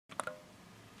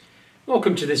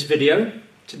Welcome to this video.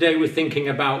 Today we're thinking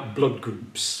about blood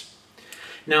groups.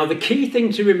 Now the key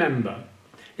thing to remember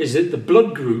is that the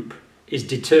blood group is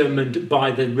determined by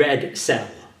the red cell.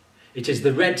 It is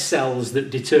the red cells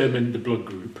that determine the blood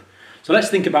group. So let's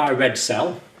think about a red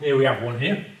cell. Here we have one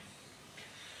here.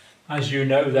 As you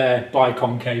know, they're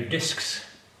biconcave discs.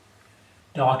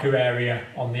 Darker area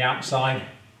on the outside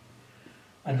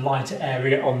and lighter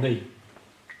area on the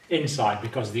inside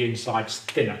because the inside's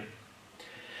thinner.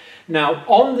 Now,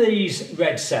 on these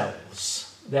red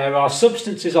cells, there are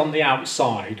substances on the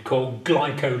outside called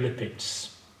glycolipids.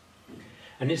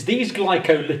 And it's these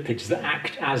glycolipids that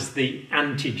act as the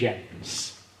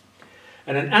antigens.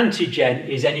 And an antigen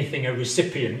is anything a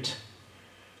recipient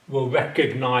will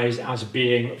recognise as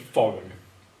being foreign.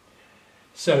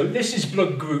 So this is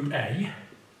blood group A.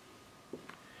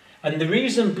 And the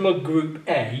reason blood group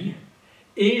A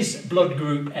is blood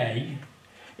group A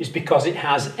is because it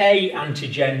has A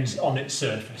antigens on its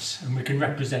surface, and we can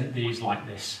represent these like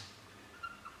this.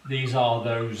 These are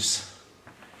those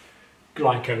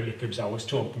glycolipids I was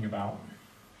talking about.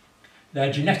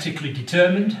 They're genetically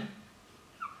determined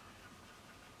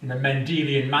in a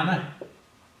Mendelian manner,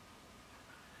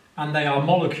 and they are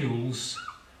molecules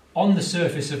on the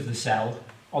surface of the cell,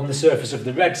 on the surface of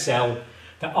the red cell,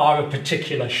 that are a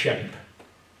particular shape.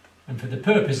 And for the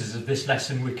purposes of this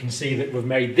lesson, we can see that we've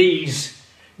made these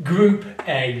Group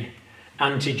A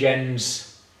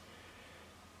antigens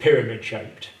pyramid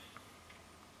shaped.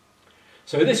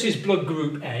 So this is blood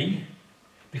group A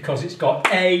because it's got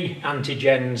A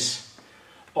antigens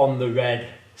on the red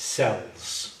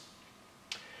cells.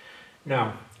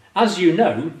 Now, as you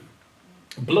know,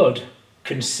 blood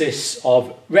consists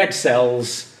of red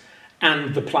cells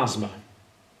and the plasma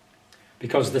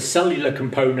because the cellular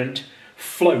component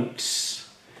floats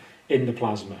in the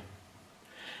plasma.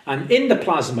 And in the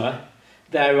plasma,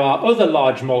 there are other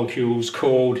large molecules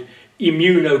called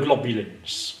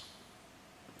immunoglobulins.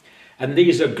 And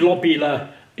these are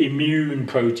globular immune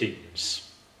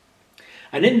proteins.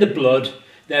 And in the blood,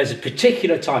 there's a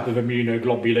particular type of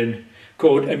immunoglobulin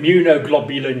called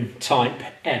immunoglobulin type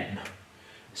M.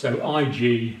 So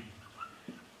IgM,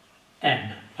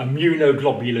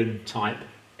 immunoglobulin type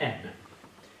M.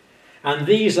 And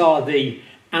these are the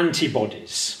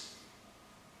antibodies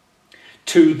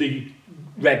to the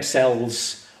red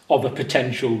cells of a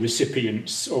potential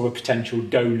recipient's or a potential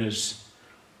donor's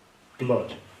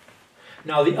blood.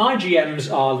 Now the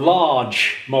IgMs are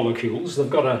large molecules. They've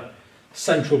got a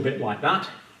central bit like that.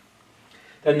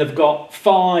 Then they've got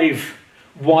 5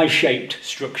 Y-shaped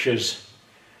structures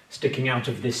sticking out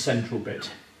of this central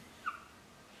bit.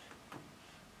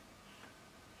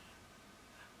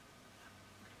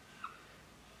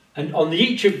 And on the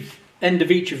end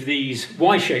of each of these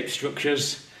Y-shaped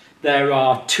structures, there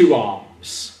are 2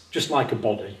 arms, just like a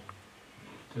body.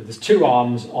 So there's 2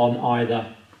 arms on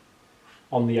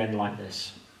the end like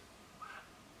this.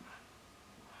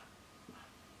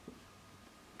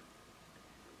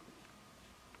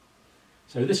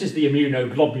 So this is the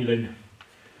immunoglobulin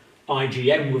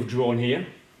IgM we've drawn here,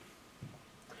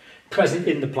 present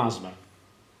in the plasma.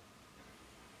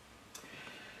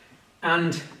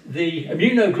 And the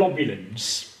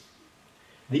immunoglobulins,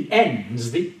 the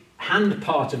ends, the hand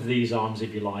part of these arms,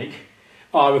 if you like,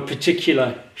 are a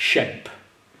particular shape.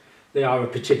 They are a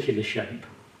particular shape.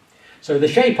 So the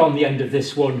shape on the end of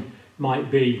this one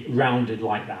might be rounded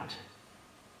like that.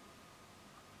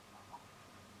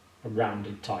 A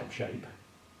rounded type shape.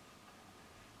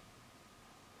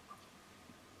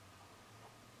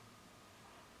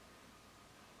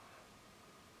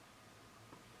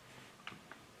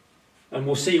 And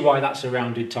we'll see why that's a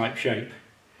rounded type shape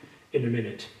in a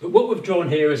minute. But what we've drawn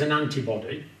here is an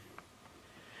antibody.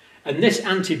 And this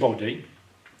antibody,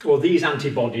 or these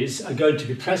antibodies, are going to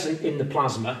be present in the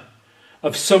plasma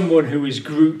of someone who is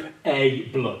group A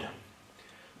blood.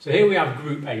 So here we have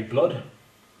group A blood.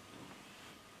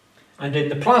 And in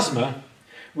the plasma,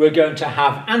 we're going to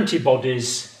have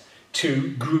antibodies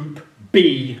to group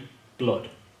B blood.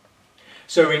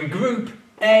 So in group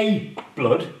A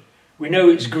blood, we know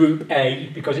it's group A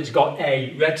because it's got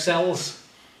A red cells.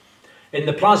 In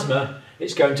the plasma,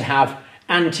 it's going to have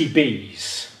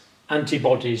anti-Bs,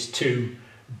 antibodies to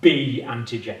B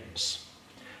antigens.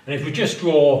 And if we just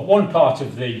draw one part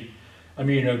of the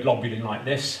immunoglobulin like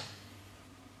this,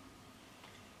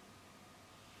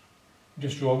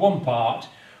 just draw one part,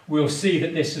 we'll see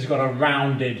that this has got a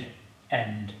rounded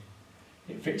end.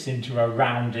 It fits into a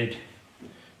rounded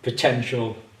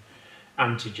potential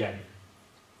antigen.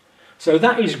 So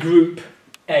that is group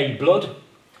A blood.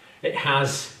 It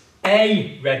has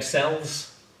A red cells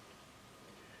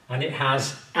and it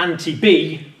has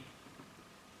anti-B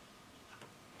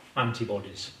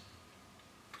antibodies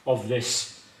of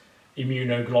this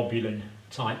immunoglobulin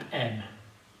type M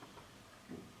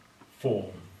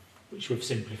form, which we've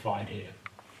simplified here.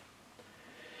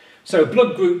 So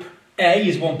blood group A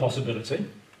is one possibility.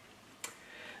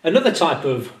 Another type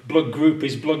of blood group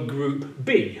is blood group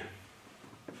B.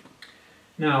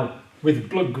 Now, with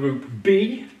blood group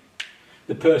B,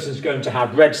 the person's going to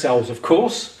have red cells, of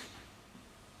course.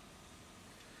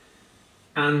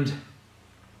 And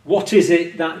what is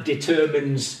it that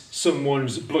determines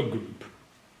someone's blood group?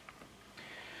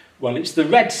 Well, it's the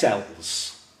red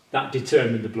cells that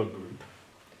determine the blood group.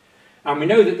 And we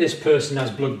know that this person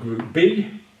has blood group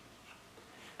B,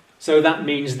 so that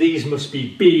means these must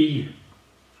be B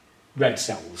red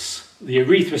cells. The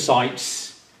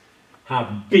erythrocytes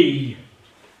have B,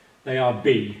 they are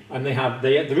B, and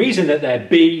the reason that they're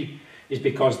B is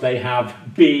because they have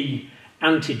B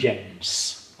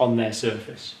antigens on their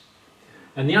surface.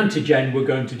 And the antigen we're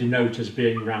going to denote as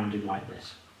being rounded like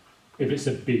this, if it's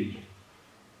a B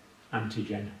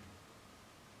antigen.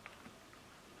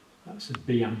 That's a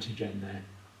B antigen there.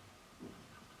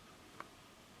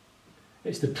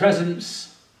 It's the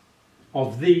presence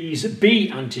of these B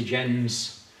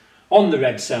antigens on the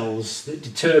red cells that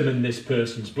determine this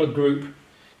person's blood group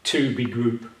to be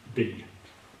group B.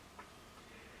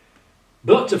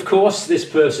 But of course this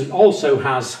person also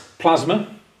has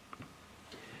plasma,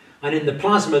 and in the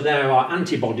plasma there are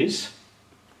antibodies,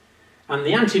 and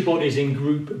the antibodies in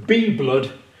group B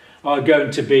blood are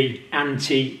going to be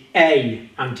anti-A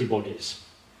antibodies.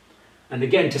 And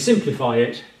again, to simplify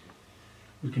it,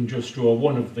 we can just draw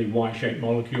one of the Y-shaped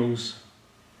molecules,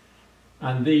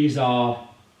 and these are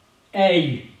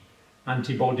A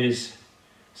antibodies,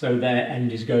 so their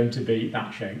end is going to be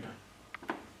that shape,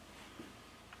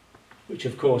 which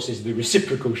of course is the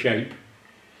reciprocal shape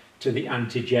to the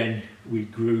antigen we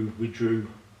drew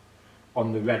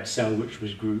on the red cell, which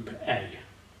was group A.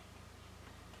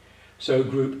 So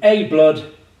group A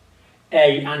blood,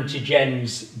 A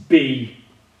antigens, B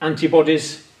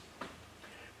antibodies.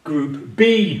 Group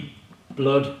B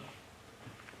blood,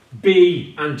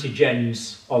 B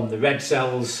antigens on the red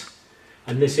cells,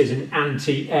 and this is an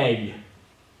anti-A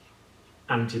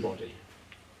antibody,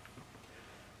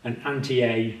 an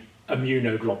anti-A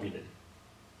immunoglobulin.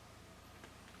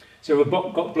 So we've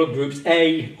got blood groups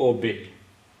A or B.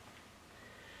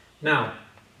 Now,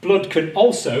 blood can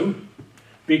also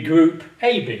be group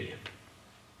AB.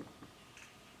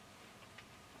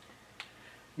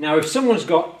 Now, if someone's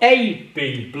got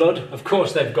AB blood, of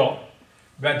course they've got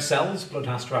red cells. Blood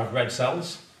has to have red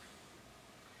cells.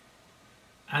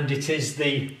 And it is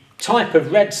the type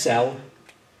of red cell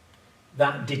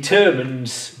that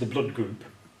determines the blood group.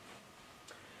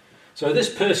 So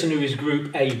this person who is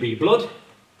group AB blood,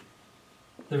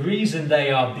 the reason they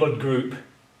are blood group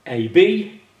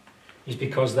AB is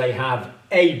because they have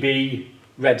AB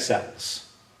red cells.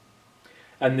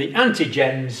 And the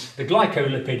antigens, the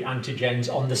glycolipid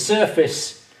antigens on the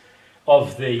surface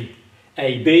of the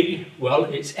AB, well,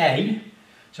 it's A,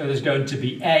 so there's going to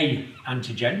be A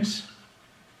antigens,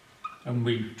 and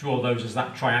we draw those as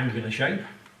that triangular shape.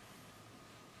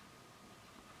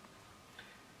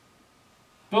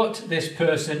 But this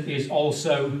person is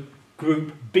also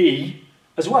group B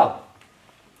as well.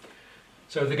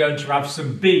 So they're going to have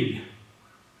some B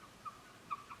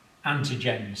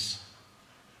antigens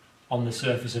on the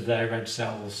surface of their red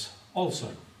cells also.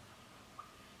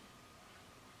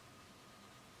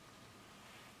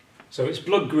 So it's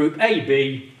blood group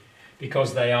AB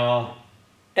because they are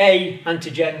A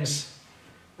antigens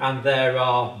and there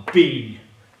are B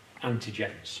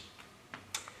antigens.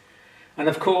 And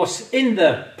of course in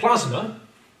the plasma,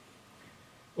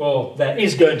 well, there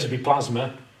is going to be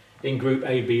plasma in group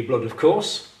AB blood, of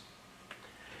course,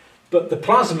 but the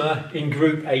plasma in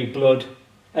group AB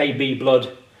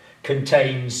blood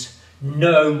contains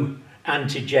no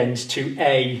antigens to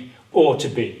A or to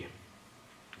B.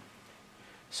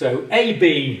 So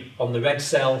AB on the red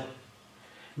cell,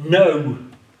 no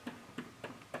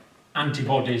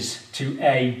antibodies to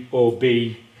A or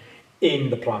B in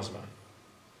the plasma.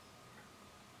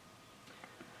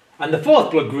 And the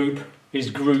fourth blood group is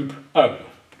group O.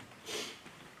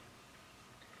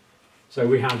 So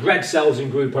we have red cells in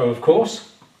group O, of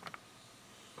course.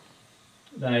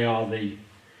 They are the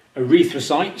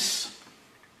erythrocytes.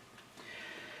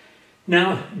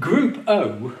 Now, group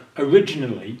O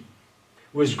originally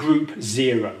was group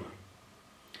 0.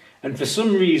 And for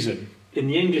some reason, in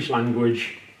the English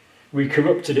language, we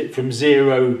corrupted it from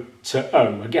 0 to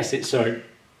O. I guess it's so it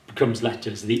becomes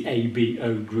letters, the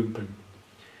ABO grouping.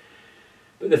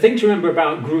 But the thing to remember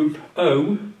about group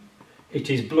O, it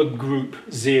is blood group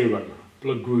 0.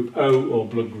 blood group O or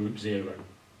blood group 0.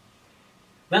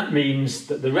 That means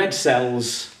that the red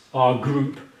cells are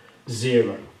group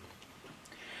 0.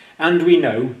 And we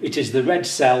know it is the red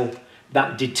cell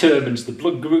that determines the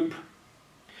blood group.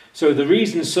 So the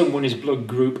reason someone is blood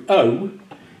group O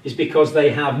is because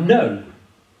they have no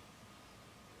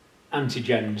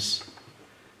antigens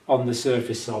on the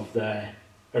surface of their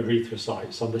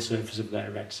erythrocytes, on the surface of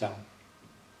their red cell,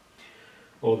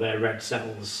 or their red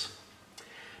cells.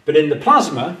 But in the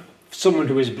plasma, someone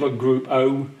who is blood group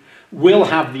O will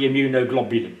have the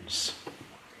immunoglobulins.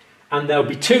 And there'll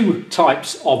be two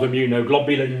types of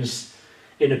immunoglobulins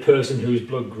in a person who is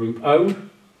blood group O.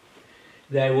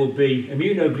 There will be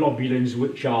immunoglobulins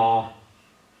which are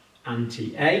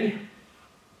anti-A,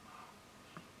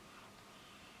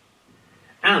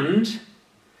 and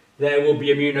there will be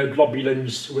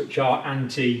immunoglobulins which are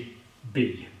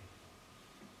anti-B.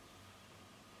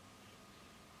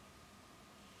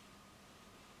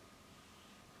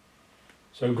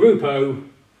 So group O,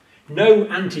 no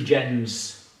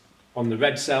antigens on the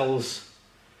red cells,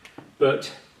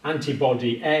 but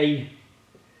antibody A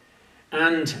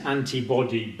and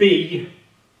antibody B,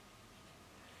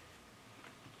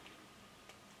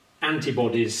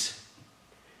 antibodies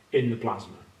in the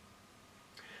plasma.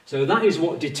 So that is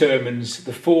what determines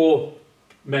the four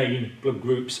main blood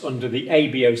groups under the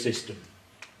ABO system.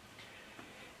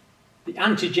 The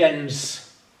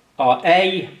antigens are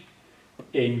A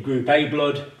in group A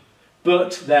blood,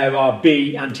 but there are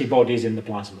B antibodies in the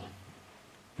plasma.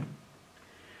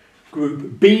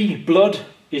 Group B blood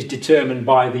is determined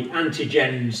by the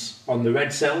antigens on the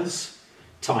red cells,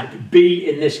 type B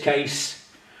in this case,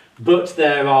 but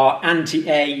there are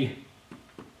anti-A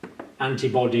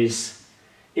antibodies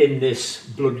in this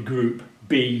blood group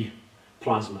B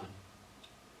plasma.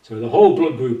 So the whole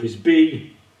blood group is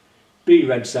B, B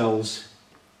red cells,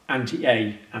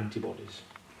 anti-A antibodies.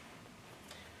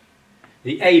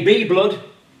 The AB blood,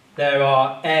 there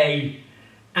are A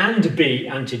and B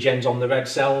antigens on the red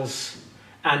cells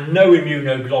and no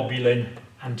immunoglobulin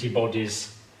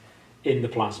antibodies in the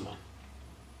plasma.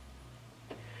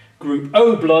 Group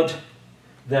O blood,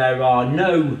 there are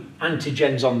no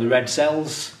antigens on the red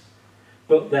cells,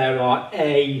 but there are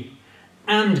A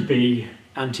and B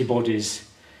antibodies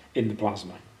in the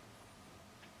plasma.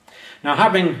 Now,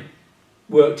 having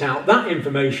worked out that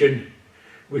information,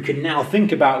 we can now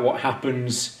think about what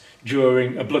happens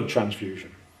during a blood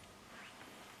transfusion.